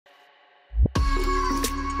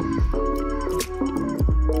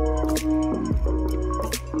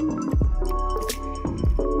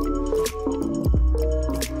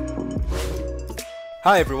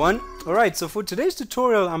Hi everyone. Alright, so for today's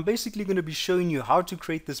tutorial I'm basically going to be showing you how to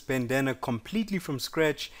create this bandana completely from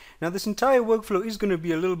scratch. Now this entire workflow is going to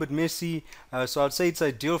be a little bit messy, so I'd say it's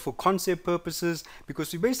ideal for concept purposes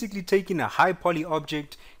because we're basically taking a high poly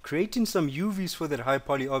object, creating some UVs for that high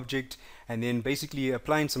poly object, and then basically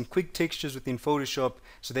applying some quick textures within Photoshop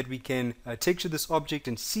so that we can texture this object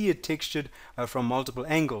and see it textured from multiple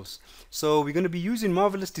angles. So we're going to be using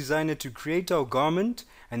Marvelous Designer to create our garment,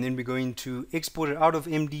 and then we're going to export it out of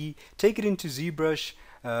MD, take it into Zbrush,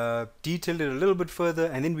 detail it a little bit further,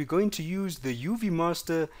 and then we're going to use the UV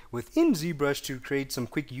master within Zbrush to create some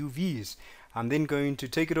quick UVs. I'm then going to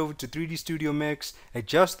take it over to 3D Studio Max,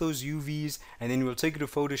 adjust those UVs, and then we'll take it to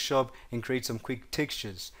Photoshop and create some quick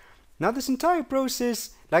textures. Now this entire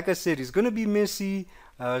process, like I said, is going to be messy,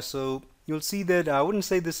 so you'll see that I wouldn't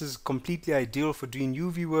say this is completely ideal for doing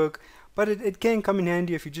UV work, but it can come in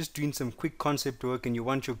handy if you're just doing some quick concept work and you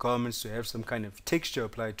want your garments to have some kind of texture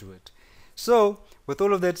applied to it. So with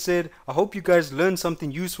all of that said, I hope you guys learned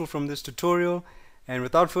something useful from this tutorial, and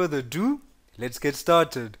without further ado, let's get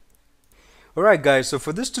started. Alright guys, so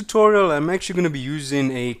for this tutorial I'm actually going to be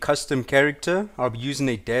using a custom character. I'll be using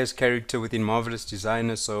a Daz character within Marvelous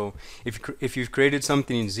Designer. So if you've created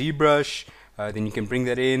something in Zbrush, then you can bring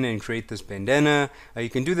that in and create this bandana. You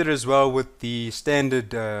can do that as well with the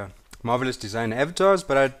standard Marvelous Designer avatars,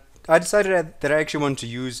 but I decided that I actually want to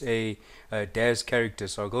use a Daz character.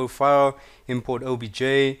 So I'll go File, Import OBJ,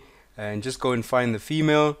 and just go and find the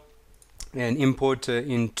female and import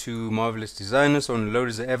into Marvelous Designer. So I'm going to load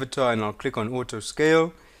as an avatar, and I'll click on Auto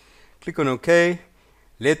Scale, click on OK,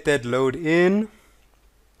 let that load in,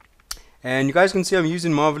 and you guys can see I'm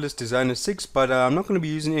using Marvelous Designer 6, but I'm not going to be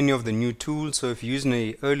using any of the new tools. So if you're using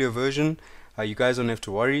an earlier version, you guys don't have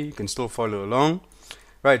to worry, you can still follow along.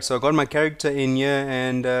 Right, so I got my character in here,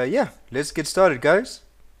 and yeah, let's get started guys.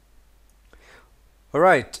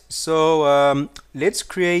 Alright, so let's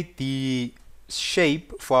create the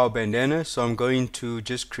shape for our bandana. So I'm going to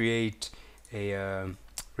just create a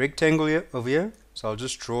rectangle here, over here. So I'll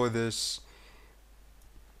just draw this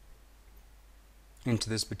into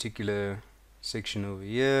this particular section over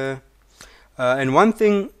here. And one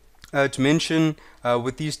thing to mention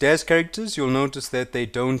with these Daz characters, you'll notice that they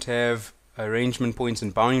don't have arrangement points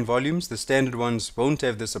and bounding volumes. The standard ones won't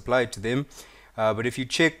have this applied to them, but if you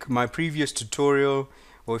check my previous tutorial,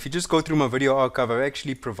 or if you just go through my video archive, I've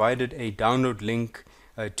actually provided a download link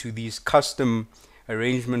to these custom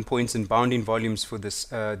arrangement points and bounding volumes for this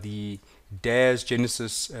the Daz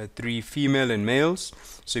Genesis 3 female and males.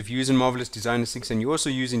 So if you're using Marvelous Designer 6 and you're also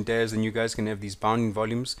using Daz, then you guys can have these bounding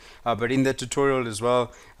volumes, but in that tutorial as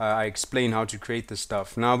well, I explain how to create this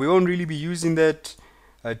stuff. Now we won't really be using that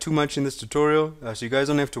too much in this tutorial, so you guys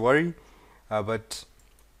don't have to worry, but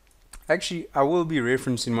actually I will be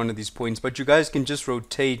referencing one of these points, but you guys can just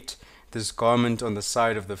rotate this garment on the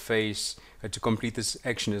side of the face to complete this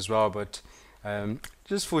action as well. But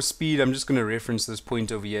just for speed, I'm just going to reference this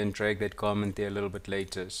point over here and drag that garment there a little bit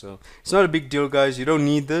later. So it's not a big deal guys, you don't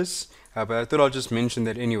need this, but I thought I'll just mention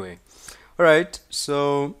that anyway. Alright,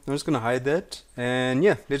 so I'm just going to hide that, and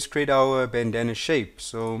yeah, let's create our bandana shape.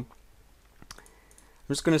 So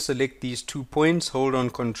I'm just going to select these 2 points, hold on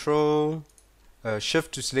Control,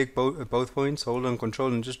 Shift to select both points, hold on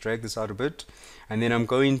Control, and just drag this out a bit. And then I'm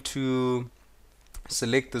going to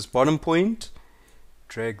select this bottom point,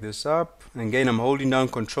 drag this up, and again I'm holding down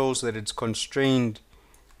Control so that it's constrained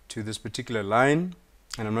to this particular line,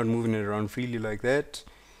 and I'm not moving it around freely like that.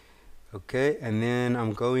 Okay, and then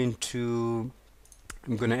I'm going to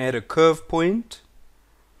add a curve point.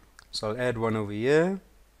 So I'll add one over here,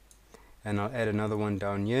 and I'll add another one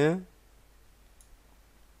down here,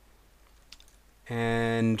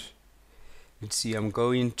 and let's see, I'm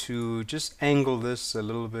going to just angle this a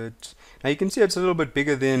little bit. Now you can see it's a little bit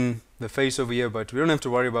bigger than the face over here, but we don't have to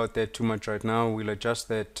worry about that too much right now. We'll adjust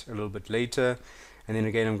that a little bit later. And then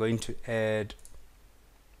again I'm going to add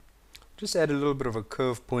a little bit of a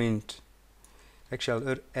curve point. Actually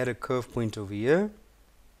I'll add a curve point over here,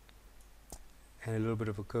 and a little bit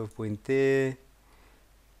of a curve point there,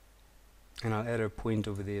 and I'll add a point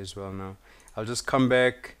over there as well. Now I'll just come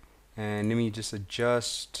back and let me just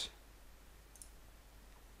adjust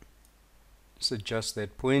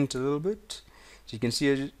that point a little bit. So you can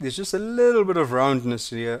see there's just a little bit of roundness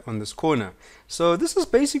here on this corner. So this is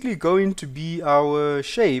basically going to be our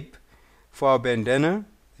shape for our bandana.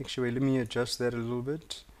 Actually wait, let me adjust that a little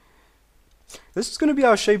bit. This is going to be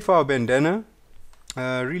our shape for our bandana.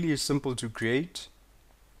 Really is simple to create.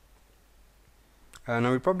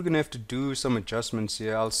 Now we're probably going to have to do some adjustments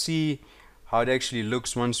here. I'll see how it actually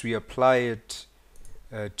looks once we apply it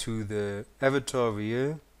to the avatar over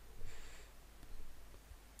here.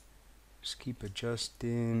 Just keep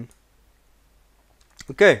adjusting.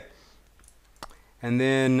 Okay, and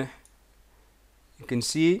then you can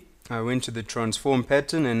see I went to the transform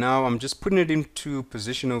pattern, and now I'm just putting it into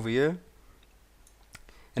position over here.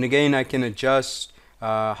 And again, I can adjust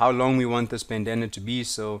how long we want this bandana to be,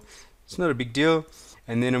 so it's not a big deal.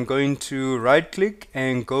 And then I'm going to right click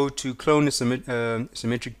and go to clone a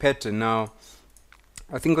symmetric pattern. Now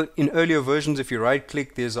I think in earlier versions, if you right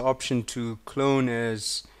click, there's an option to clone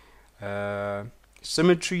as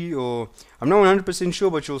symmetry, or I'm not 100%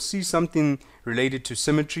 sure, but you'll see something related to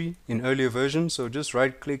symmetry in earlier versions. So just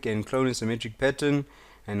right click and clone a symmetric pattern,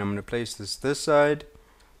 and I'm going to place this side.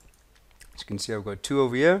 As you can see, I've got two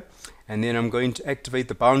over here, and then I'm going to activate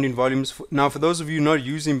the bounding volumes. Now for those of you not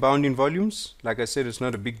using bounding volumes, like I said, it's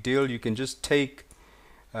not a big deal. You can just take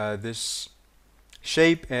this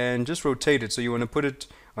shape and just rotate it. So you want to put it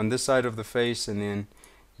on this side of the face, and then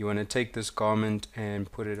you want to take this garment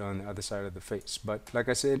and put it on the other side of the face. But like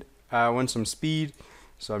I said, I want some speed,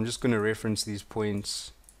 so I'm just going to reference these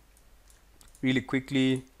points really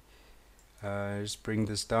quickly. Just bring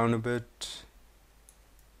this down a bit,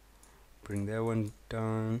 bring that one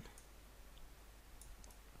down.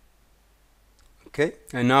 Okay,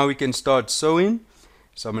 and now we can start sewing.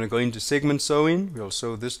 So I'm going to go into segment sewing. We'll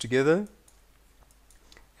sew this together,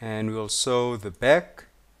 and we'll sew the back.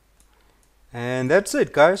 And that's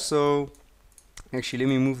it, guys. So actually,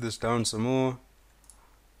 let me move this down some more.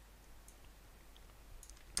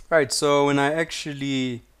 Right, so when I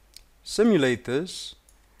actually simulate this,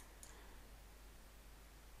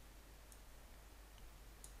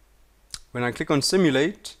 when I click on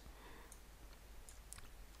simulate,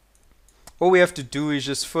 all we have to do is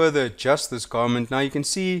just further adjust this garment. Now you can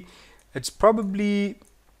see it's probably,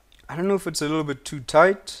 I don't know if it's a little bit too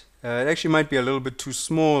tight. It actually might be a little bit too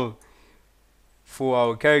small for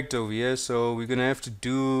our character over here, so we're gonna have to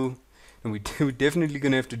do, and we're definitely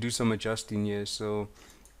gonna have to do some adjusting here. So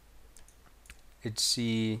let's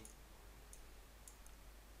see.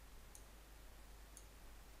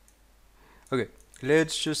 Okay,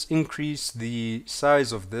 let's just increase the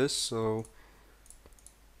size of this. So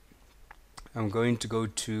I'm going to go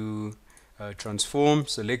to transform,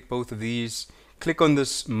 select both of these, click on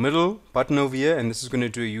this middle button over here, and this is going to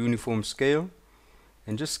do a uniform scale,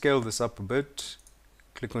 and just scale this up a bit.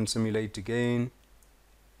 Click on simulate again,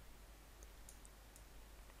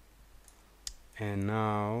 and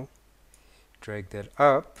now drag that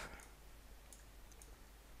up.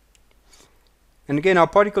 And again, our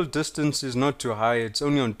particle distance is not too high, it's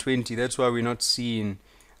only on 20. That's why we're not seeing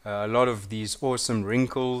a lot of these awesome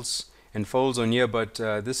wrinkles and folds on here, but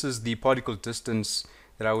this is the particle distance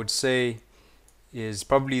that I would say is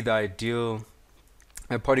probably the ideal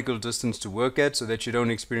particle distance to work at, so that you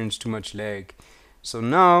don't experience too much lag. So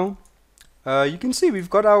now you can see we've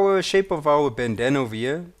got our shape of our bandana over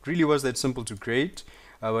here. It really was that simple to create,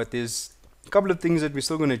 but there's a couple of things that we're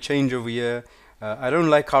still going to change over here. I don't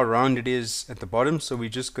like how round it is at the bottom, so we're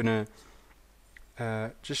just going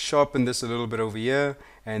to just sharpen this a little bit over here,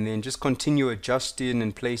 and then just continue adjusting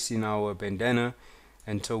and placing our bandana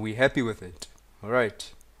until we're happy with it.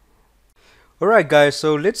 Alright guys,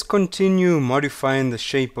 so let's continue modifying the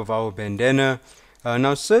shape of our bandana.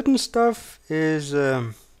 Now certain stuff is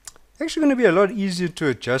actually going to be a lot easier to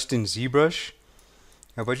adjust in Zbrush,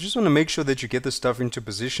 but you just want to make sure that you get the stuff into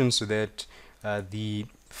position so that the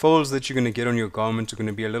folds that you're going to get on your garment are going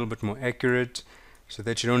to be a little bit more accurate, so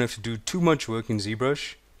that you don't have to do too much work in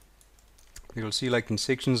Zbrush. You'll see, like in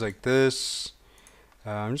sections like this,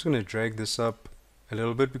 I'm just going to drag this up a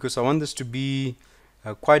little bit because I want this to be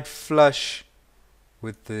quite flush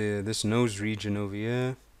with this nose region over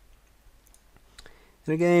here.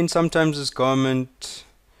 And again, sometimes this garment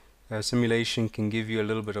simulation can give you a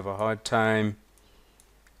little bit of a hard time,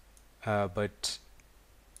 but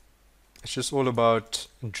it's just all about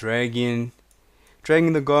dragging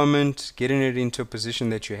the garment, getting it into a position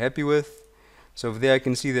that you're happy with. So over there I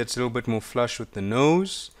can see that's a little bit more flush with the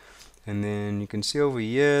nose, and then you can see over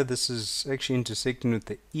here this is actually intersecting with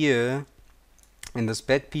the ear, and this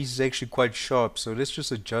back piece is actually quite sharp. So let's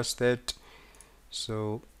just adjust that.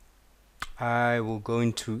 So I will go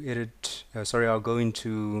into edit, I'll go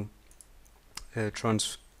into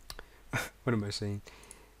what am I saying?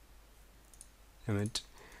 Damn it.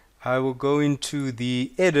 I will go into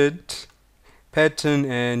the edit pattern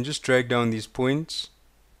and just drag down these points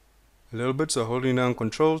a little bit. So holding down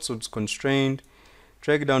control so it's constrained,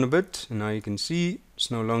 drag it down a bit, and now you can see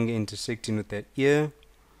it's no longer intersecting with that ear. You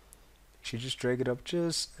should just drag it up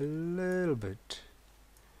just a little bit.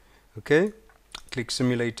 Okay, click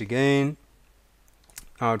simulate again.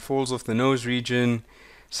 Now it falls off the nose region.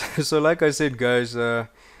 So like I said, guys,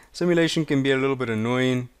 simulation can be a little bit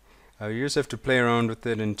annoying. You just have to play around with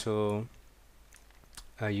it until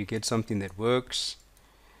you get something that works.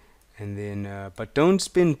 And then, but don't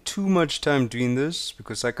spend too much time doing this,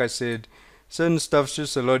 because like I said, certain stuff's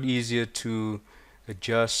just a lot easier to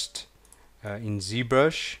adjust in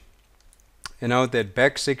ZBrush. And now with that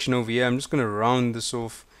back section over here, I'm just going to round this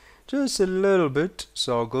off just a little bit.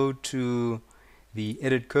 So I'll go to the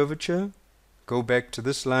edit curvature, go back to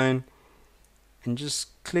this line, and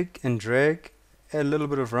just click and drag, add a little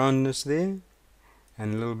bit of roundness there,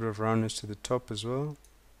 and a little bit of roundness to the top as well.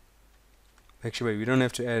 Actually, wait, we don't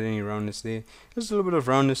have to add any roundness there. Just a little bit of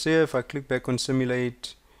roundness here. If I click back on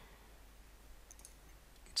simulate,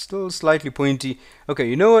 it's still slightly pointy. Okay,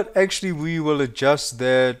 you know what? Actually, we will adjust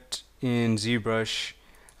that in ZBrush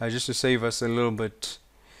just to save us a little bit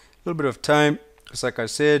of time. Because like I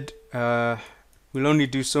said, we'll only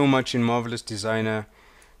do so much in Marvelous Designer,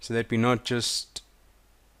 so that we're not just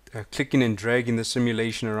clicking and dragging the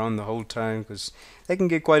simulation around the whole time, because that can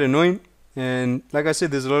get quite annoying. And like I said,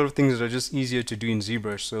 there's a lot of things that are just easier to do in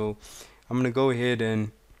ZBrush. So I'm going to go ahead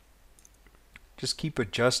and just keep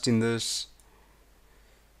adjusting this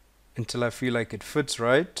until I feel like it fits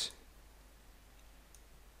right.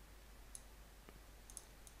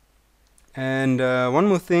 And one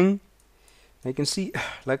more thing, you can see,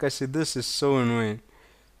 like I said, this is so annoying.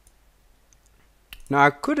 Now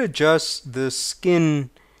I could adjust the skin,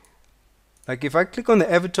 like if I click on the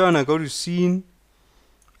avatar and I go to scene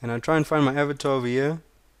and I try and find my avatar over here,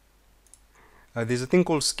 there's a thing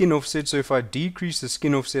called skin offset. So if I decrease the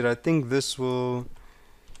skin offset, I think this will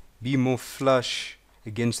be more flush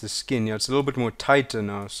against the skin. Yeah, it's a little bit more tighter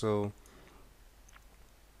now. So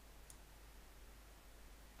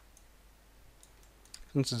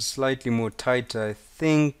since it's slightly more tighter, I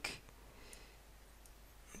think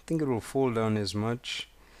it will fall down as much.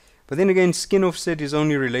 But then again, skin offset is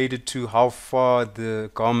only related to how far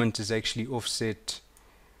the garment is actually offset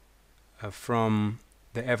from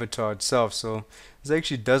the avatar itself. So this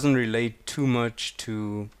actually doesn't relate too much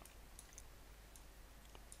to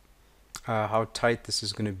how tight this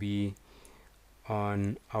is going to be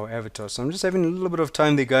on our avatar. So I'm just having a little bit of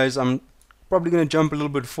time there, guys. I'm probably going to jump a little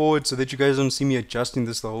bit forward so that you guys don't see me adjusting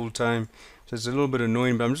this the whole time. So it's a little bit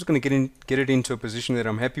annoying, but I'm just going to get it into a position that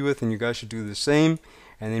I'm happy with, and you guys should do the same,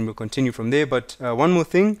 and then we'll continue from there. But one more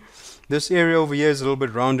thing, this area over here is a little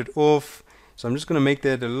bit rounded off, so I'm just going to make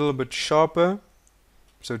that a little bit sharper.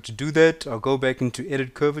 So to do that, I'll go back into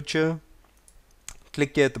edit curvature,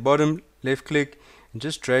 click here at the bottom, left click, and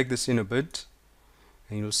just drag this in a bit,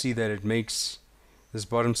 and you'll see that it makes this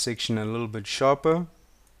bottom section a little bit sharper.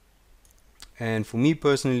 And for me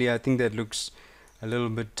personally, I think that looks a little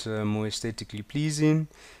bit more aesthetically pleasing.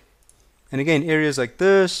 And again, areas like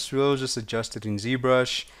this, we'll just adjust it in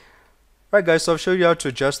ZBrush. Right guys, so I've showed you how to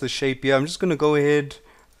adjust the shape here. I'm just going to go ahead,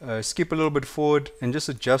 skip a little bit forward, and just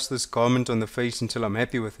adjust this garment on the face until I'm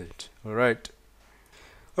happy with it.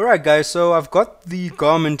 Alright guys, so I've got the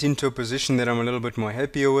garment into a position that I'm a little bit more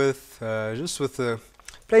happier with, just with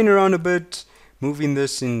playing around a bit, moving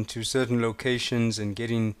this into certain locations and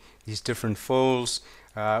getting these different folds.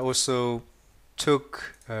 I also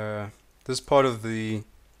took this part of the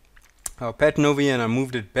pattern over here and I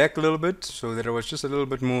moved it back a little bit so that it was just a little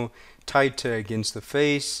bit more tighter against the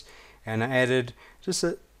face, and I added just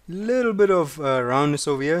a little bit of roundness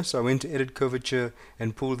over here. So I went to edit curvature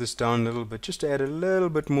and pulled this down a little bit just to add a little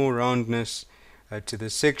bit more roundness to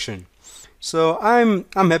this section. So I'm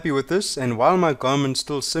happy with this, and while my garment's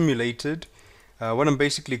still simulated, what I'm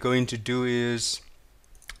basically going to do is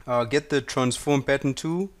get the transform pattern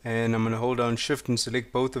tool, and I'm going to hold down shift and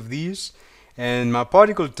select both of these, and my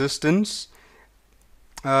particle distance,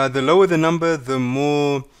 the lower the number, the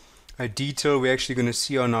more detail we're actually going to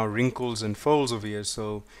see on our wrinkles and folds over here.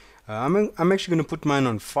 So I'm actually going to put mine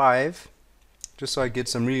on 5 just so I get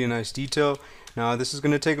some really nice detail. Now this is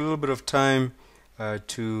going to take a little bit of time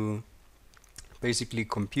to basically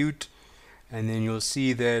compute, and then you'll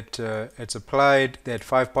see that it's applied that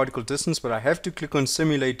 5 particle distance, but I have to click on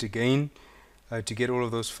simulate again to get all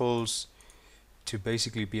of those folds to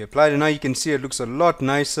basically be applied. And now you can see it looks a lot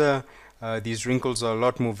nicer. These wrinkles are a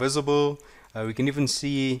lot more visible. We can even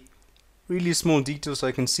see really small details. So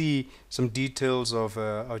I can see some details of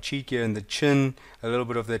our cheek here and the chin, a little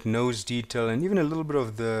bit of that nose detail, and even a little bit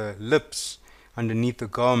of the lips underneath the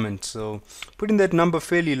garment. So putting that number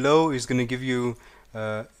fairly low is going to give you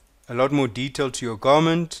a lot more detail to your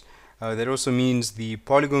garment. That also means the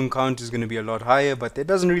polygon count is going to be a lot higher, but that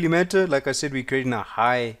doesn't really matter. Like I said, we're creating a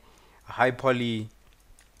high poly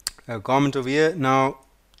garment over here. Now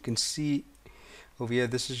you can see over here,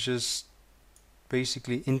 this is just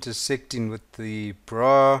basically intersecting with the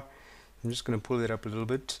bra. I'm just going to pull it up a little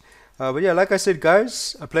bit. But yeah, like I said,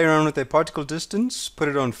 guys, I play around with a particle distance, put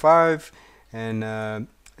it on 5, and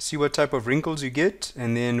see what type of wrinkles you get,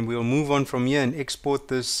 and then we'll move on from here and export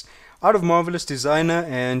this out of Marvelous Designer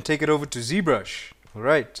and take it over to Zbrush.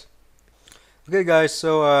 Alright. Okay guys,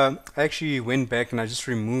 so I actually went back and I just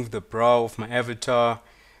removed the bra off my avatar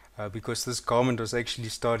because this garment was actually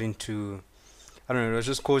starting to, I don't know, it was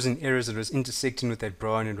just causing errors. It was intersecting with that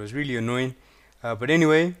bra and it was really annoying. But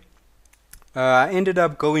anyway, I ended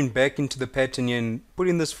up going back into the pattern here and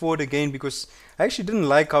putting this forward again because I actually didn't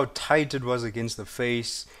like how tight it was against the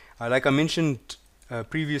face. Like I mentioned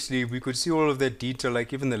previously, we could see all of that detail,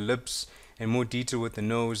 like even the lips and more detail with the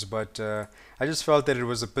nose, but I just felt that it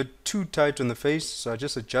was a bit too tight on the face, so I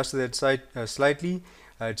just adjusted that side slightly.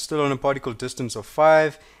 It's still on a particle distance of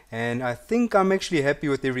 5, and I think I'm actually happy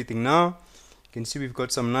with everything now. You can see we've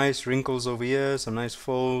got some nice wrinkles over here, some nice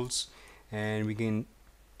folds, and we can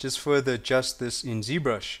just further adjust this in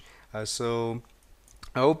Zbrush. So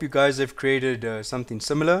I hope you guys have created something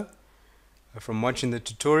similar from watching the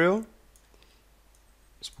tutorial.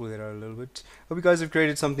 Let's pull that out a little bit. Hope you guys have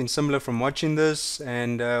created something similar from watching this,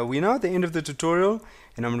 and we're now at the end of the tutorial,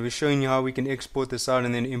 and I'm going to be showing you how we can export this out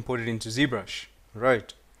and then import it into Zbrush.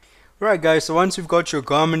 Alright guys, so once you've got your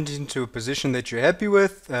garment into a position that you're happy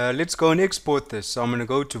with, let's go and export this. So I'm going to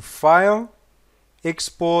go to File,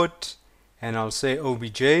 Export, and I'll say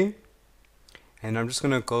OBJ, and I'm just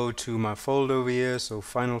going to go to my folder over here, so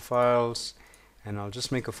Final Files, and I'll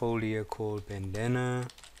just make a folder here called Bandana.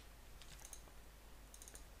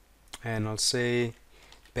 And I'll say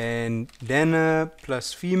bandana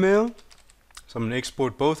plus female. So I'm going to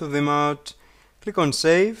export both of them out, click on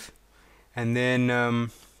save, and then I'm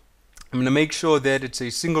going to make sure that it's a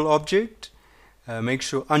single object, make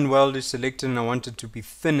sure unweld is selected, and I want it to be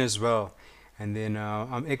thin as well. And then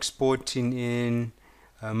I'm exporting in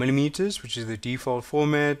millimeters, which is the default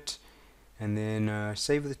format, and then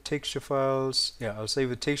save the texture files. Yeah, I'll save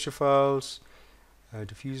the texture files,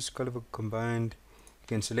 diffuse, color combined.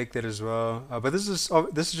 Can select that as well, but this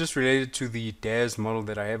is just related to the DAZ model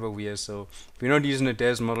that I have over here. So if you're not using a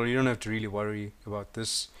DAZ model, you don't have to really worry about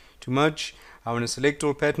this too much. I want to select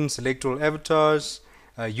all patterns, select all avatars,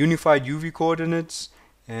 unified UV coordinates,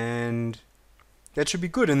 and that should be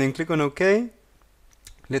good. And then click on OK.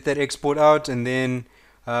 Let that export out, and then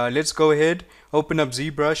let's go ahead, open up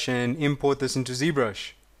ZBrush and import this into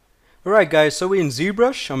ZBrush. Alright guys, so we're in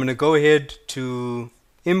ZBrush. I'm going to go ahead to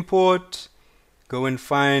import. Go and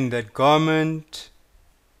find that garment,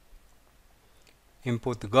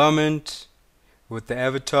 import the garment with the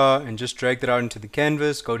avatar, and just drag that out into the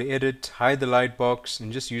canvas. Go to edit, hide the light box,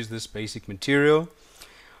 and just use this basic material.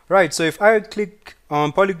 Right, so if I click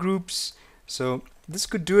on polygroups, so this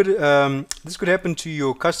could do it. This could happen to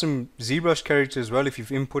your custom ZBrush character as well if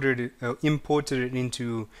you've imported it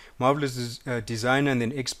into Marvelous Designer and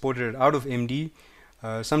then exported it out of MD.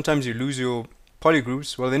 Sometimes you lose your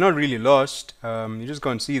polygroups. Well, they're not really lost, you just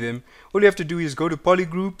can't see them. All you have to do is go to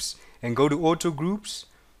polygroups and go to auto groups,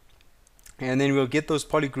 and then we'll get those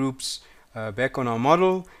polygroups back on our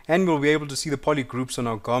model, and we'll be able to see the polygroups on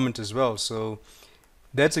our garment as well. So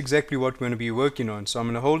that's exactly what we're going to be working on. So I'm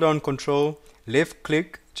going to hold down Control, left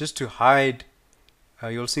click just to hide.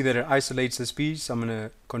 You'll see that it isolates this piece. I'm going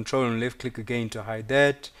to Control and left click again to hide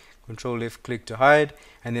that, Control left click to hide,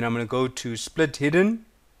 and then I'm going to go to Split Hidden.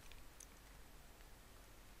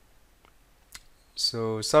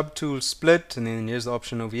 So subtool split, and then here's the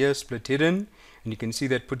option over here, split hidden, and you can see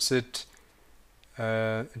that puts it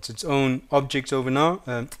it's its own object over now,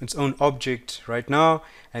 its own object right now.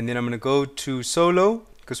 And then I'm going to go to solo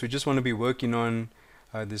because we just want to be working on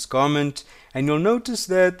this garment, and you'll notice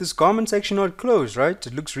that this garment's actually not closed, right?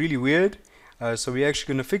 It looks really weird, so we're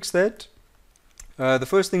actually going to fix that. The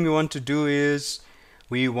first thing we want to do is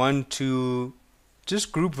we want to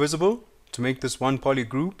just group visible to make this one poly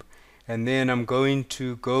group. And then I'm going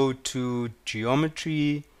to go to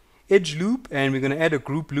geometry edge loop, and we're going to add a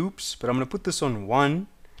group loops, but I'm going to put this on 1.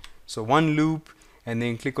 So 1 loop, and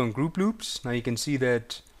then click on group loops. Now you can see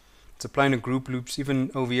that it's applying a group loops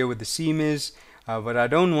even over here where the seam is, but I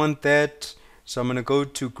don't want that, so I'm going to go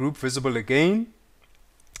to group visible again.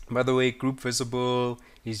 By the way, group visible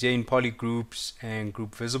is here in poly groups and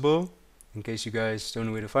group visible, in case you guys don't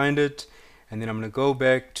know where to find it. And then I'm going to go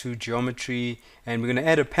back to geometry, and we're going to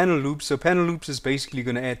add a panel loop. So panel loops is basically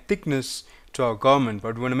going to add thickness to our garment,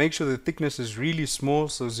 but we want to make sure the thickness is really small,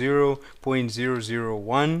 so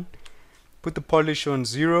 0.001. Put the polish on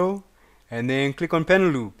 0, and then click on panel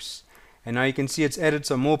loops. And now you can see it's added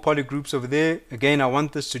some more polygroups over there. Again, I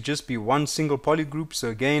want this to just be one single polygroup, so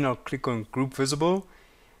again I'll click on group visible,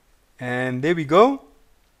 and there we go.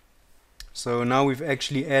 So now we've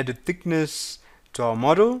actually added thickness to our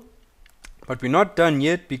model, but we're not done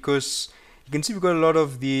yet, because you can see we've got a lot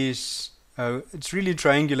of these, it's really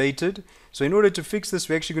triangulated. So in order to fix this,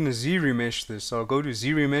 we're actually going to Z-remesh this. So I'll go to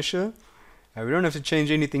Z-remesher. We don't have to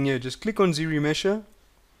change anything here, just click on Z-remesher,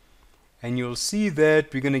 and you'll see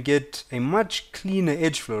that we're going to get a much cleaner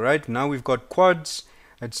edge flow. Right now we've got quads,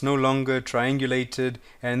 it's no longer triangulated,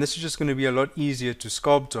 and this is just going to be a lot easier to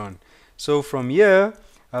sculpt on. So from here,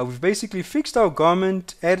 we've basically fixed our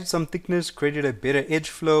garment, added some thickness, created a better edge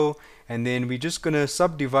flow, and then we're just going to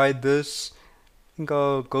subdivide this. I think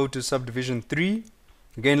I'll go to subdivision 3.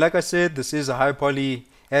 Again, like I said, this is a high poly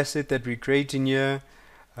asset that we're creating here,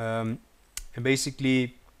 and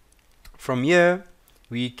basically from here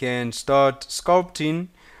we can start sculpting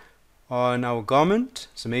on our garment.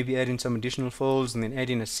 So maybe adding some additional folds and then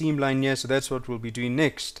adding a seam line here. So that's what we'll be doing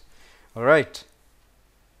next. Alright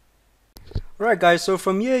guys, so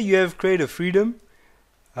from here you have creative freedom.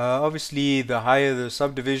 Obviously the higher the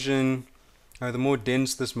subdivision, the more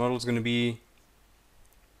dense this model is going to be.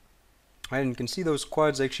 And you can see those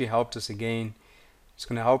quads actually helped us again. It's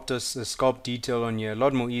going to help us sculpt detail on here a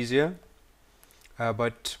lot more easier.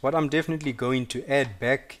 But what I'm definitely going to add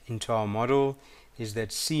back into our model is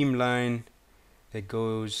that seam line that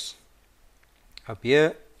goes up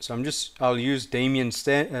here. So I'll use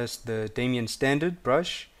the Damien standard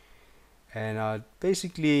brush, and I'll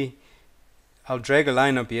drag a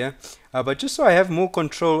line up here. But just so I have more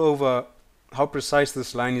control over how precise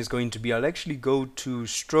this line is going to be, I'll actually go to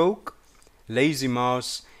stroke, lazy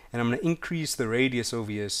mouse, and I'm going to increase the radius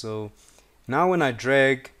over here. So now when I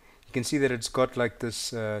drag, you can see that it's got like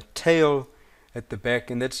this tail at the back,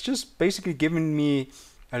 and that's just basically giving me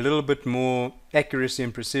a little bit more accuracy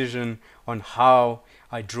and precision on how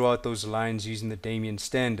I draw out those lines using the Damien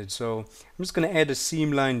standard. So I'm just going to add a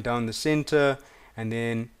seam line down the center, and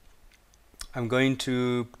then I'm going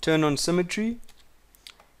to turn on symmetry.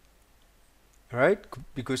 Alright,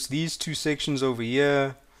 because these two sections over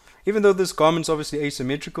here, even though this garment's obviously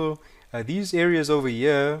asymmetrical, these areas over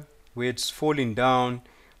here where it's falling down,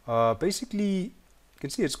 basically you can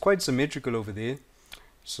see it's quite symmetrical over there.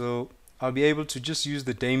 So I'll be able to just use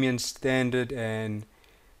the Damien standard and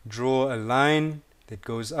draw a line that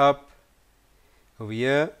goes up over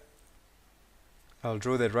here. I'll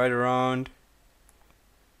draw that right around.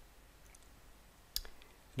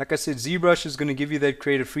 Like I said, ZBrush is going to give you that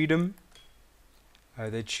creative freedom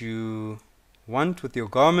that you want with your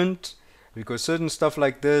garment, because certain stuff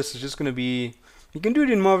like this is just going to be, you can do it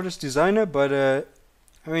in Marvelous Designer, but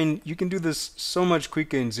I mean, you can do this so much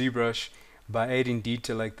quicker in ZBrush by adding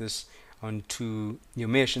detail like this onto your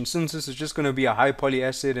mesh. And since this is just going to be a high poly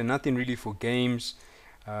asset and nothing really for games,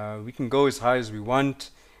 we can go as high as we want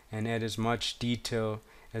and add as much detail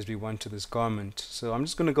as we want to this garment. So I'm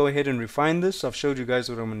just going to go ahead and refine this. I've showed you guys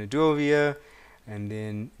what I'm going to do over here, and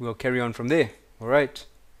then we'll carry on from there. Alright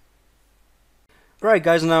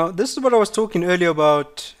guys, now this is what I was talking earlier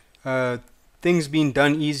about, things being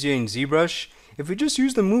done easier in ZBrush. If we just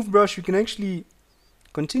use the move brush, we can actually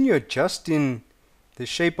continue adjusting the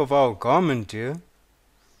shape of our garment here.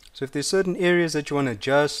 So if there's certain areas that you want to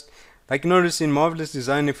adjust, like notice in Marvelous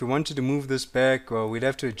Design, if we wanted to move this back, well, we'd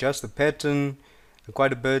have to adjust the pattern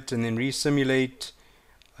quite a bit and then resimulate.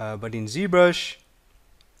 But in ZBrush,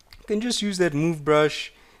 you can just use that move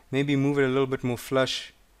brush, maybe move it a little bit more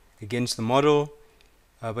flush against the model.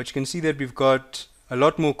 But you can see that we've got a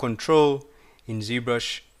lot more control in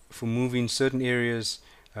ZBrush for moving certain areas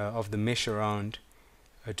of the mesh around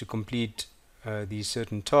to complete these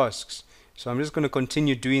certain tasks. So I'm just going to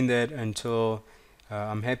continue doing that until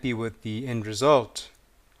I'm happy with the end result.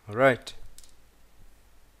 Alright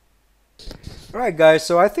guys,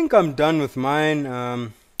 so I think I'm done with mine.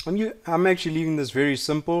 I'm actually leaving this very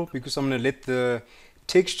simple because I'm going to let the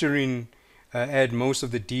texturing add most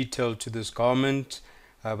of the detail to this garment,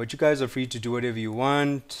 but you guys are free to do whatever you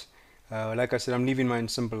want. Like I said, I'm leaving mine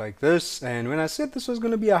simple like this, and when I said this was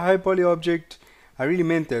going to be a high poly object, I really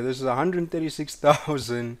meant that. This is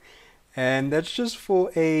 136,000, and that's just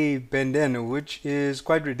for a bandana, which is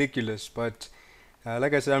quite ridiculous. But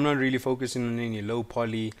like I said, I'm not really focusing on any low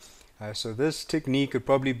poly, so this technique could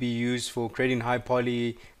probably be used for creating high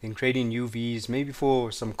poly and creating UVs, maybe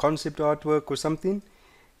for some concept artwork or something.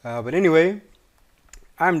 But anyway,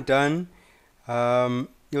 I'm done.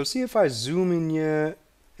 You'll see if I zoom in here,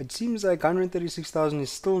 it seems like 136,000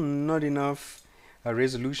 is still not enough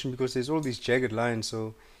resolution because there's all these jagged lines.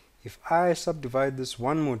 So if I subdivide this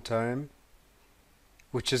one more time,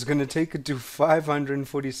 which is going to take it to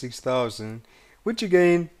 546,000, which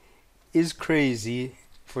again is crazy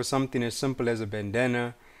for something as simple as a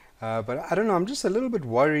bandana. But I don't know, I'm just a little bit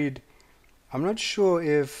worried. I'm not sure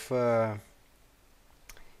if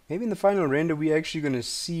maybe in the final render we're actually going to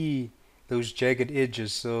see those jagged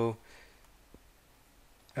edges. So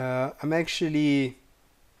I'm actually,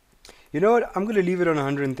 you know what, I'm going to leave it on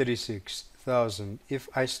 136,000. If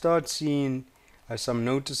I start seeing some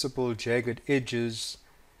noticeable jagged edges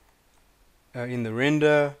in the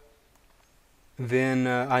render, then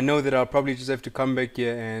I know that I'll probably just have to come back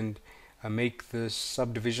here and make the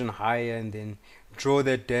subdivision higher, and then draw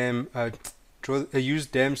that use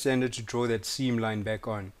dam standard to draw that seam line back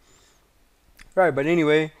on. Right, but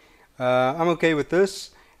anyway, I'm okay with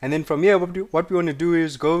this. And then from here, what we want to do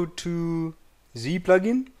is go to Z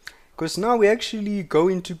plugin, because now we're actually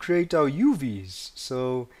going to create our UVs.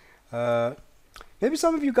 So maybe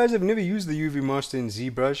some of you guys have never used the UV master in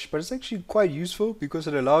ZBrush, but it's actually quite useful because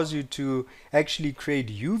it allows you to actually create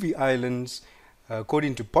UV islands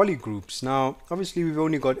according to polygroups. Now, obviously, we've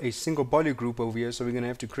only got a single polygroup over here, so we're going to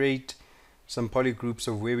have to create some polygroups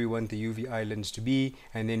of where we want the UV islands to be,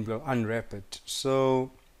 and then we'll unwrap it.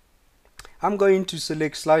 So I'm going to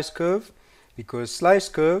select slice curve, because slice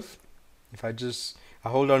curve, if I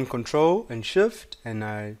hold on Control and Shift, and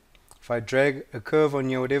if I drag a curve on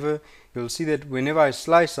here, whatever, you'll see that whenever I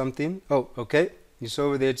slice something, oh, okay, you saw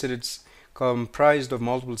over there it said it's comprised of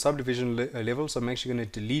multiple subdivision levels, so I'm actually going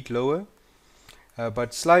to delete lower.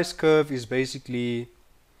 But slice curve is basically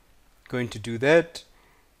going to do that.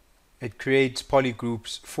 It creates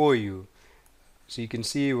polygroups for you. So you can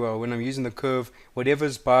see, well, when I'm using the curve,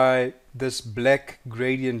 whatever's by this black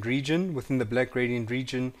gradient region, within the black gradient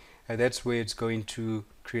region, that's where it's going to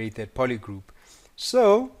create that polygroup.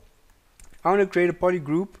 So I want to create a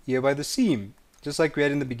polygroup here by the seam, just like we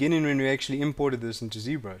had in the beginning when we actually imported this into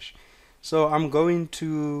ZBrush. So I'm going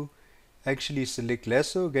to actually select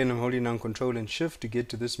lasso. Again, I'm holding down Control and Shift to get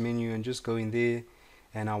to this menu and just go in there.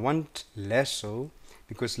 And I want lasso,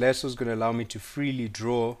 because lasso is going to allow me to freely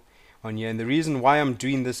draw on here. And the reason why I'm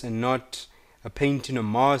doing this and not painting a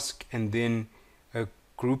mask and then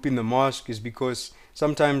grouping the mask is because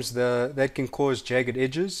sometimes that can cause jagged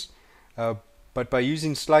edges. But by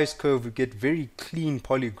using slice curve, we get very clean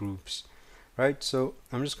polygroups, right? So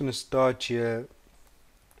I'm just going to start here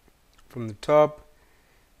from the top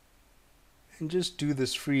and just do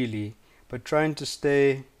this freely, but trying to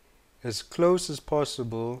stay as close as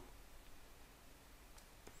possible.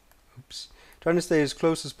 Trying to stay as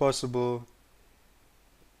close as possible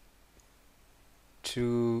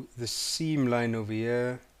to the seam line over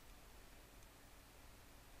here.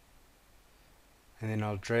 And then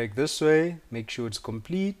I'll drag this way, make sure it's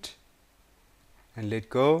complete, and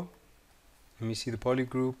let go. Let me see the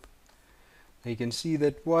polygroup. You can see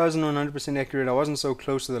that wasn't 100% accurate. I wasn't so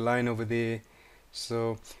close to the line over there.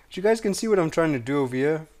 So, but you guys can see what I'm trying to do over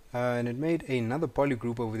here. And it made another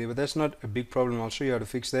polygroup over there, but that's not a big problem. I'll show you how to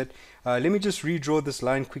fix that. Let me just redraw this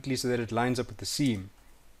line quickly so that it lines up with the seam.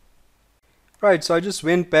 Right, so I just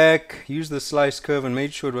went back, used the slice curve, and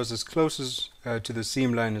made sure it was as close as to the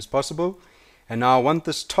seam line as possible. And now I want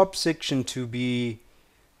this top section to be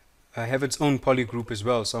have its own polygroup as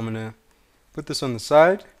well. So I'm going to put this on the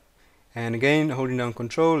side, and again holding down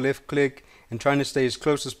Control, left click, and trying to stay as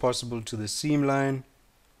close as possible to the seam line.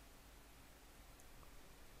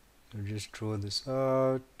 I'll just draw this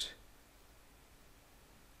out,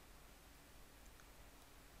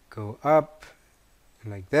 go up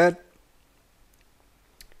like that.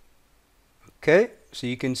 Okay, so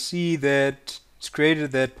you can see that it's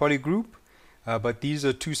created that polygroup, but these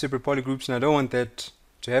are two separate polygroups, and I don't want that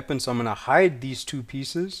to happen, so I'm going to hide these two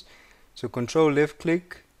pieces. So Control left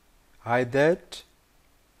click, hide that,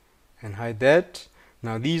 and hide that.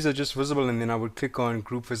 Now these are just visible, and then I would click on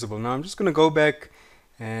group visible. Now I'm just going to go back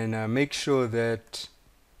and make sure that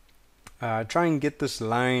try and get this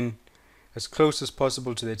line as close as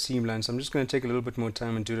possible to that seam line. So I'm just going to take a little bit more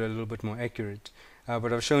time and do it a little bit more accurate.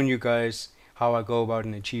 But I've shown you guys how I go about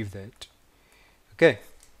and achieve that. Okay.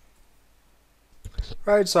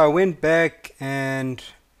 Right, so I went back and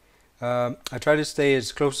I try to stay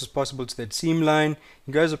as close as possible to that seam line.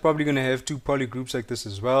 You guys are probably going to have two polygroups like this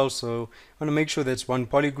as well. So I want to make sure that's one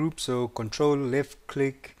polygroup. So Control left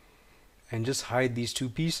click and just hide these two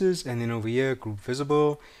pieces, and then over here group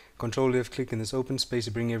visible, Control left click in this open space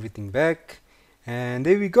to bring everything back, and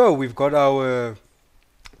there we go. We've got our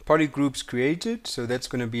polygroups created. So that's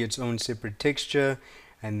going to be its own separate texture,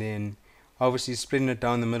 and then obviously splitting it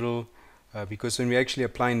down the middle, because when we actually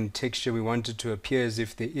applying the texture, we want it to appear as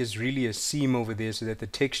if there is really a seam over there, so that the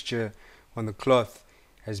texture on the cloth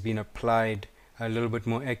has been applied a little bit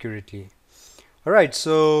more accurately. Alright,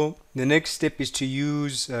 so the next step is to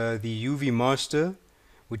use the UV master,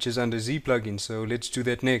 which is under Z plugin. So let's do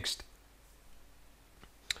that next.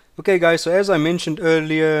 Okay guys, so as I mentioned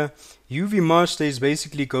earlier, UV master is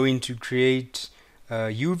basically going to create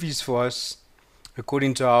UVs for us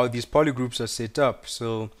according to how these polygroups are set up.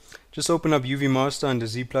 So just open up UV master under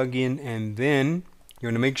Z plugin, and then you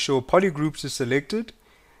want to make sure polygroups is selected,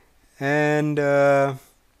 and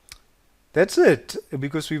that's it,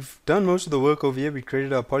 because we've done most of the work over here. We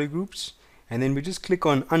created our polygroups, and then we just click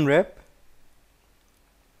on unwrap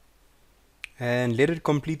and let it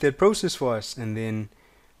complete that process for us, and then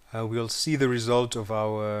we'll see the result of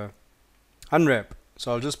our unwrap.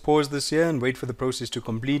 So I'll just pause this here and wait for the process to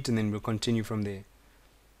complete, and then we'll continue from there.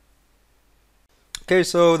 Okay,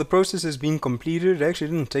 so the process has been completed. It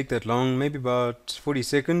actually didn't take that long, maybe about 40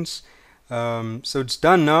 seconds. So it's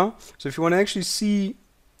done now. So if you want to actually see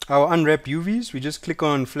our unwrapped UVs, we just click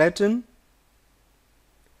on flatten.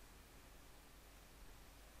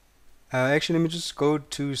 Actually, let me just go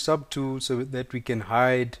to subtool so that we can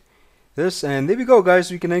hide this, and there we go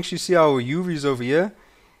guys. We can actually see our UVs over here,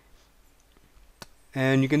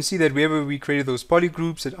 and you can see that wherever we created those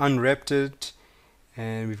polygroups, it unwrapped it,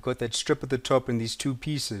 and we've got that strip at the top and these two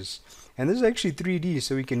pieces. And this is actually 3D,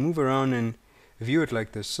 so we can move around and view it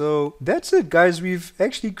like this. So that's it guys, we've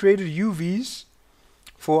actually created UVs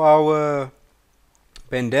for our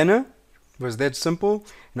bandana. It was that simple.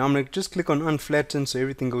 Now I'm going to just click on unflatten so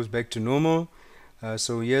everything goes back to normal.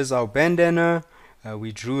 So here's our bandana.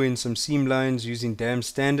 We drew in some seam lines using dam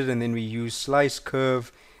standard, and then we use slice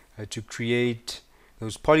curve to create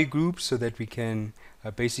those polygroups so that we can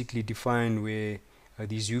basically define where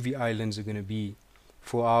these UV islands are going to be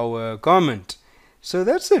for our garment. So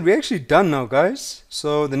that's it, we're actually done now guys.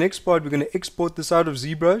 So the next part, we're going to export this out of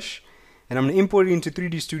ZBrush, and I'm going to import it into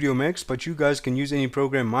 3D Studio Max, but you guys can use any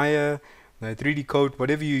program, Maya, 3D Coat,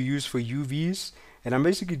 whatever you use for UVs. And I'm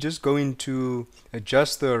basically just going to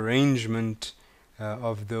adjust the arrangement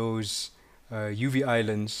of those UV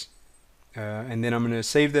islands, and then I'm going to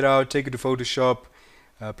save that out, take it to Photoshop,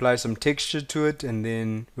 apply some texture to it, and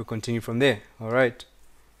then we'll continue from there. Alright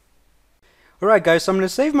guys, so I'm going to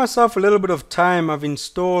save myself a little bit of time. I've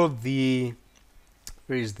installed the,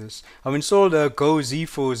 where is this? I've installed Go Z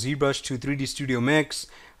for ZBrush to 3D Studio Max,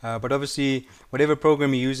 but obviously whatever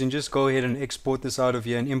program you're using, just go ahead and export this out of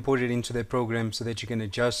here and import it into that program so that you can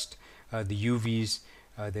adjust the UVs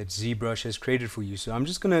that ZBrush has created for you. So I'm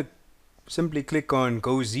just going to simply click on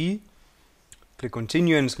Go Z, click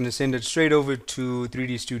continue, and it's going to send it straight over to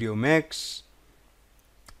 3D Studio Max.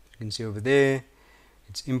 You can see over there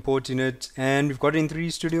it's importing it, and we've got it in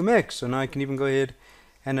 3D Studio Max. So now I can even go ahead,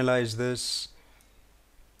 analyze this,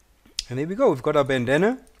 and there we go, we've got our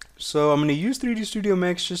bandana. So I'm going to use 3D Studio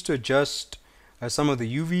Max just to adjust some of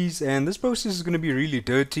the UVs, and this process is going to be really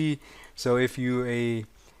dirty. So if you're a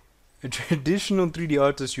traditional 3D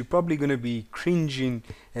artist, you're probably going to be cringing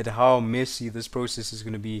at how messy this process is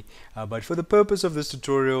going to be, but for the purpose of this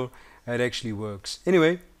tutorial it actually works.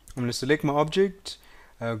 Anyway, I'm going to select my object,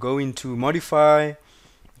 go into modify.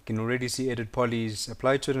 You can already see edit polys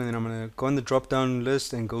apply to it, and then I'm going to go on the drop down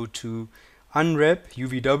list and go to unwrap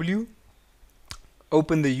UVW,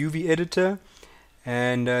 open the UV editor,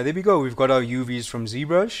 and there we go, we've got our UVs from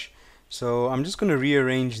ZBrush. So I'm just going to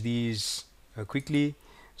rearrange these quickly.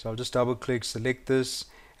 So I'll just double click, select this,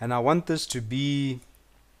 and I want this to be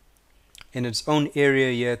in its own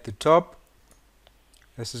area here at the top.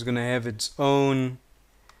 This is going to have its own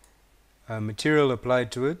material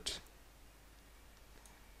applied to it.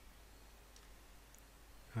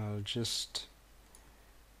 I'll just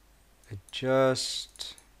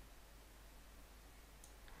adjust,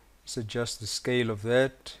 adjust the scale of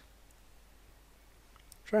that.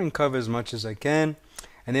 Try and cover as much as I can.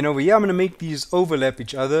 And then over here I'm going to make these overlap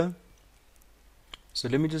each other. So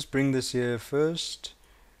let me just bring this here first,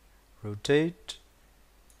 rotate,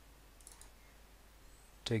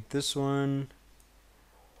 take this one,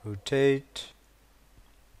 rotate,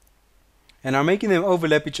 and I'm making them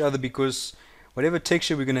overlap each other because whatever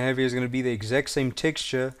texture we're going to have here is going to be the exact same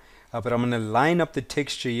texture, but I'm going to line up the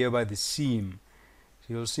texture here by the seam.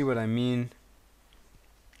 So you'll see what I mean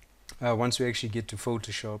once we actually get to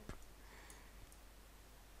Photoshop.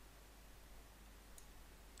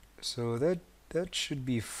 So that should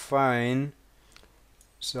be fine.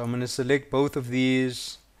 So I'm going to select both of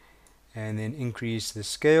these and then increase the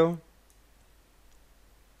scale.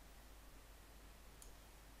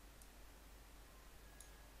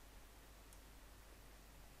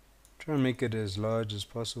 Try and make it as large as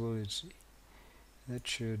possible. That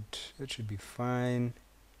should be fine.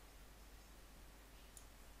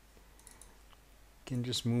 can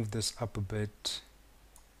just move this up a bit.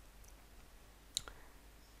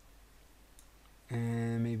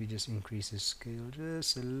 And maybe just increase the scale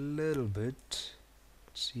just a little bit.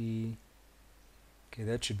 Let's see. Okay,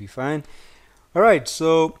 that should be fine. Alright,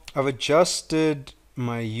 so I've adjusted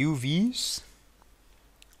my UVs,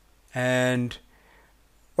 and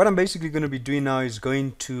what I'm basically going to be doing now is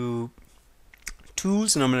going to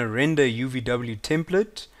Tools, and I'm going to render UVW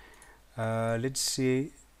template. Let's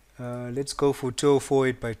see, let's go for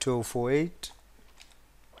 2048 by 2048.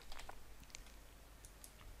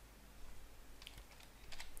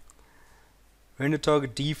 Render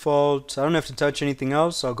target default. I don't have to touch anything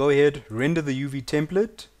else. I'll go ahead, render the UV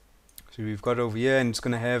template. So we've got over here, and it's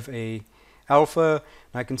going to have a alpha.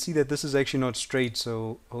 And I can see that this is actually not straight,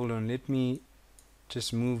 so hold on, let me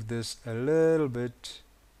just move this a little bit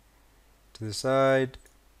to the side.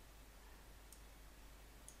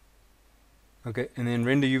 Okay, and then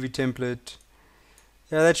render UV template.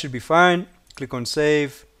 Yeah, that should be fine. Click on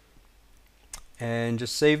save and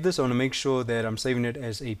just save this. I want to make sure that I'm saving it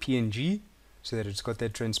as a PNG so that it's got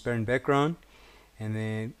that transparent background, and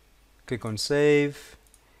then click on save,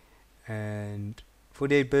 and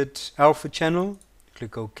 48-bit alpha channel,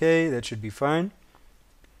 click OK. That should be fine.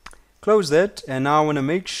 Close that, and now I want to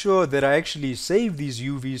make sure that I actually save these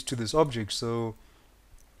UVs to this object. So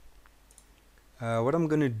what I'm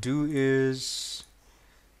going to do is,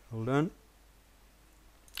 hold on,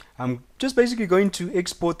 I'm just basically going to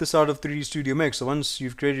export this out of 3D Studio Max. So once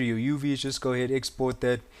you've created your UVs, just go ahead, export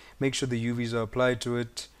that, make sure the UVs are applied to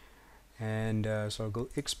it, and so I'll go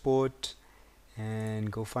export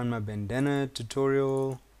and go find my Bandana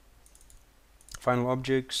tutorial, final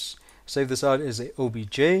objects, save this out as a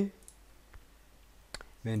OBJ,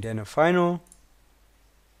 Bandana final.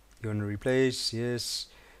 You want to replace, yes,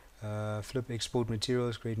 flip export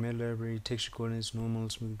materials, create metal library, texture coordinates, normal,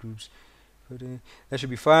 smooth groups. That should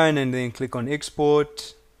be fine, and then click on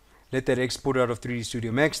export. Let that export out of 3D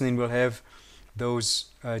Studio Max, and then we'll have those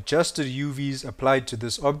adjusted UVs applied to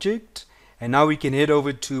this object. And now we can head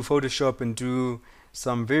over to Photoshop and do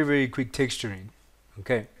some very quick texturing.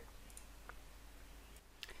 Okay.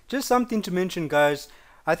 Just something to mention, guys.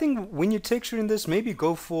 I think when you're texturing this, maybe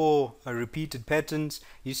go for repeated patterns.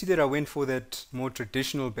 You see that I went for that more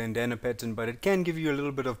traditional bandana pattern, but it can give you a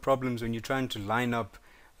little bit of problems when you're trying to line up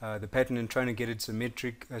the pattern and trying to get it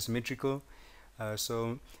symmetrical.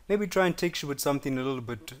 So maybe try and texture with something a little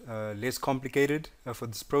bit less complicated for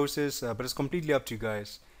this process, but it's completely up to you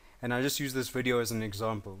guys. And I just use this video as an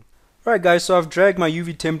example. Alright guys, so I've dragged my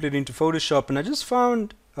UV template into Photoshop, and I just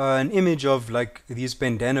found an image of like these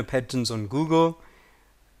bandana patterns on Google.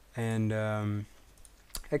 And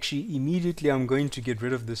actually immediately I'm going to get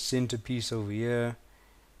rid of this centerpiece over here.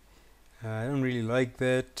 I don't really like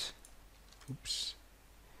that. Oops.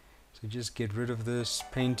 So just get rid of this,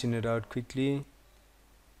 painting it out quickly.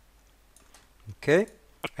 Okay,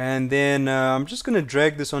 and then I'm just going to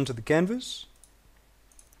drag this onto the canvas.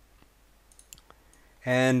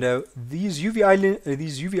 And these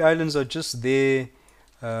UV islands are just there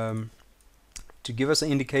to give us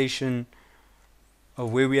an indication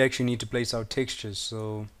of where we actually need to place our textures.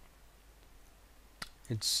 So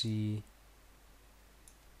let's see.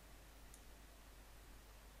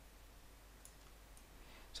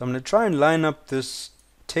 So I'm going to try and line up this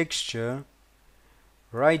texture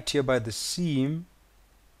right here by the seam.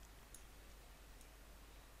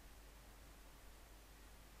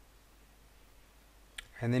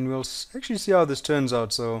 And then we'll actually see how this turns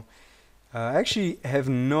out. So I actually have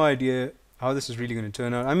no idea how this is really going to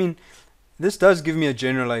turn out. I mean, this does give me a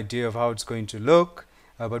general idea of how it's going to look,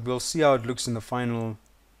 but we'll see how it looks in the final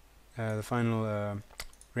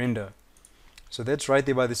render. So that's right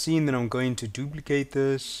there by the seam. Then I'm going to duplicate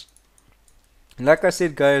this. And like I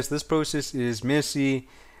said, guys, this process is messy.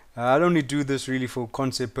 I'd only do this really for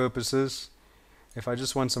concept purposes. If I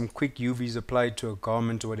just want some quick UVs applied to a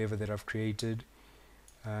garment or whatever that I've created.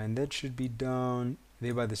 And that should be down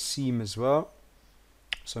there by the seam as well.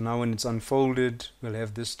 So now when it's unfolded, we'll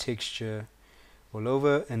have this texture all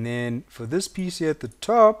over. And then for this piece here at the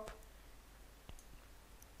top,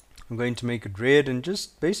 I'm going to make it red and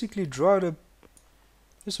just basically draw it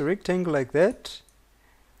just a rectangle like that.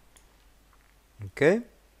 Okay.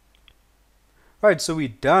 Alright, so we're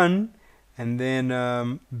done. And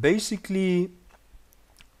then basically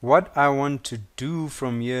what I want to do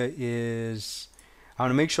from here is I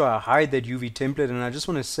want to make sure I hide that UV template, and I just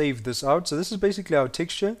want to save this out. So this is basically our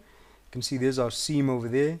texture. You can see there's our seam over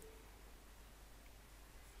there.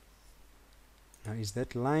 Now is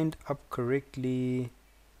that lined up correctly?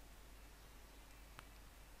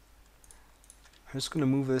 I'm just going to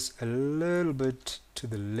move this a little bit to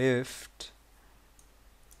the left.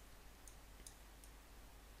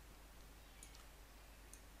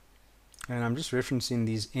 and I'm just referencing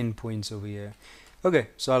these endpoints over here. Okay,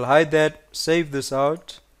 so I'll hide that, save this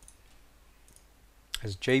out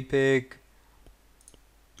as JPEG. Here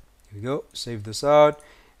we go, save this out,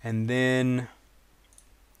 and then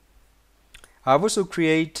I've also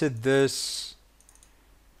created this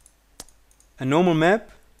a normal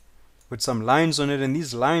map with some lines on it, and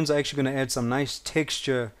these lines are actually going to add some nice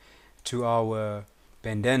texture to our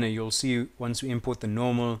bandana. You'll see once we import the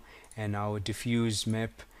normal and our diffuse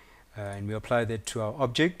map and we apply that to our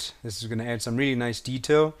object, this is going to add some really nice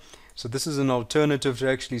detail. So this is an alternative to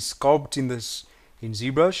actually sculpting this in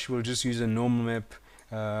Zbrush. We'll just use a normal map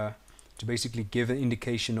to basically give an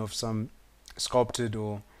indication of some sculpted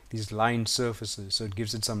or these lined surfaces, so it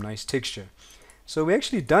gives it some nice texture. So we're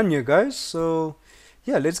actually done here, guys. So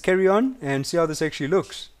yeah, let's carry on and see how this actually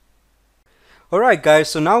looks. Alright guys,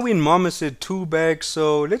 so now we're in Marmoset toolbag,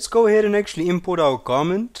 so let's go ahead and actually import our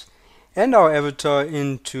garment and our avatar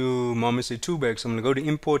into Marmoset toolbag. So I'm going to go to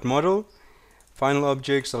import model, final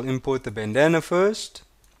objects. I'll import the bandana first.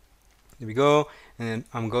 There we go, and then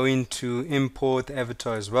I'm going to import the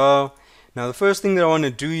avatar as well. Now the first thing that I want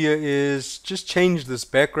to do here is just change this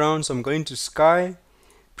background. So I'm going to sky,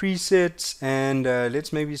 presets, and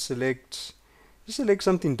let's maybe select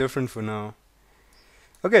something different for now.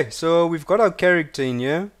 Okay, so we've got our character in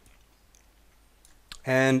here,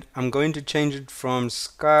 and I'm going to change it from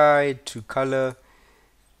sky to color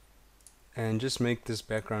and just make this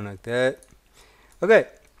background like that. Okay,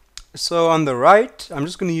 so on the right, I'm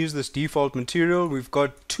just going to use this default material. We've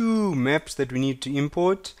got two maps that we need to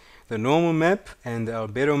import, the normal map and the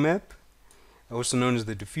albedo map, also known as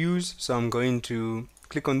the diffuse. So I'm going to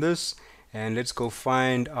click on this and let's go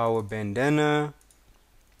find our bandana.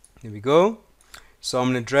 There we go. So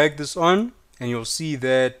I'm going to drag this on, and you'll see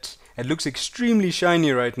that it looks extremely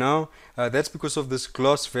shiny right now. That's because of this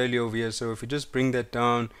gloss value over here. So if we just bring that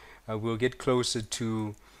down, we'll get closer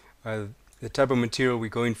to the type of material we're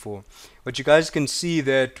going for. But you guys can see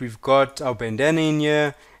that we've got our bandana in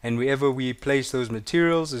here, and wherever we place those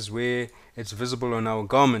materials is where it's visible on our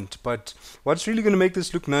garment. But what's really going to make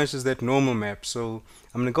this look nice is that normal map. So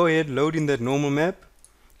I'm going to go ahead, load in that normal map.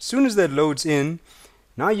 As soon as that loads in,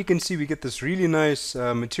 now you can see we get this really nice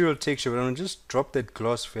material texture, but I'm going to just drop that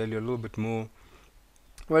gloss value a little bit more.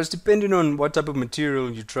 Well, it's depending on what type of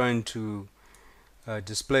material you're trying to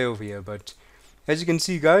display over here. But as you can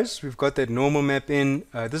see, guys, we've got that normal map in.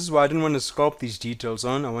 This is why I didn't want to sculpt these details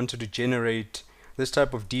on. I wanted to generate this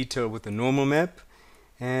type of detail with the normal map.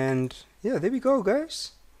 And yeah, there we go,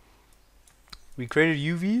 guys. We created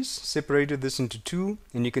UVs, separated this into two,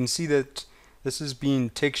 and you can see that this is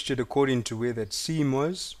being textured according to where that seam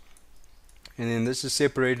was, and then this is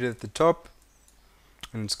separated at the top,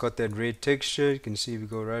 and it's got that red texture. You can see we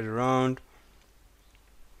go right around.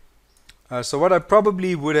 So what I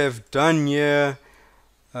probably would have done here,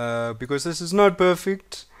 because this is not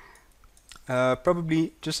perfect,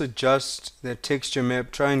 probably just adjust that texture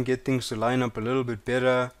map, try and get things to line up a little bit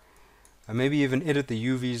better, maybe even edit the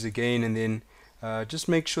UVs again, and then just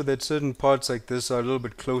make sure that certain parts like this are a little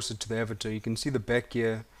bit closer to the avatar. You can see the back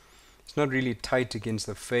here, it's not really tight against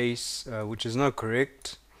the face, which is not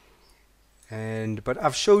correct. But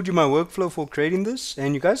I've showed you my workflow for creating this,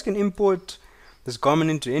 and you guys can import this garment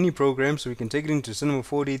into any program. So we can take it into Cinema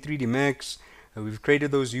 4D, 3D Max. We've created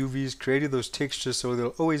those UVs, created those textures, so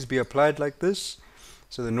they'll always be applied like this.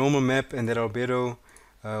 So the normal map and that albedo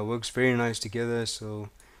works very nice together. So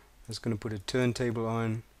I'm just going to put a turntable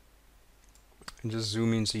on and just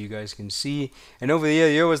zoom in so you guys can see. And over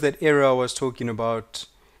here was that error I was talking about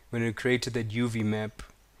when we created that UV map.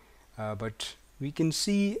 But we can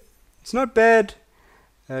see it's not bad.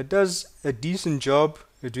 It does a decent job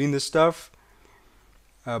of doing this stuff.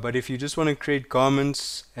 But if you just want to create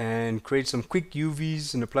garments and create some quick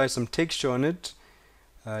UVs and apply some texture on it,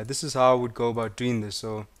 this is how I would go about doing this.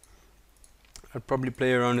 So I'd probably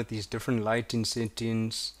play around with these different lighting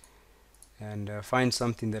settings and find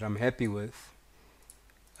something that I'm happy with.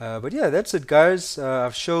 But yeah, that's it, guys.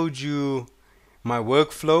 I've showed you my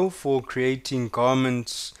workflow for creating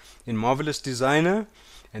garments in Marvelous Designer,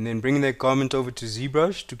 and then bringing that garment over to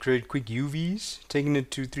Zbrush to create quick UVs, taking it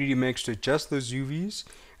to 3D Max to adjust those UVs,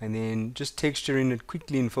 and then just texturing it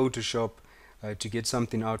quickly in Photoshop to get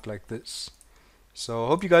something out like this. So I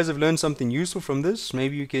hope you guys have learned something useful from this.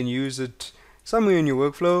 Maybe you can use it somewhere in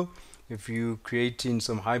your workflow if you're creating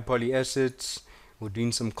some high poly assets or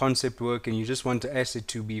doing some concept work and you just want the asset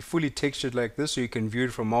to be fully textured like this so you can view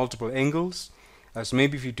it from multiple angles. So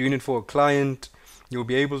maybe if you're doing it for a client, you'll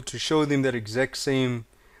be able to show them that exact same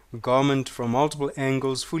garment from multiple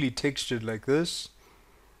angles, fully textured like this.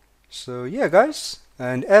 So yeah, guys,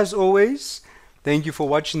 and as always, Thank you for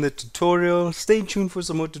watching the tutorial. Stay tuned for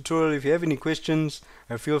some more tutorial. If you have any questions,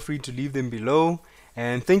 feel free to leave them below.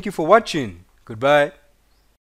 And thank you for watching. Goodbye.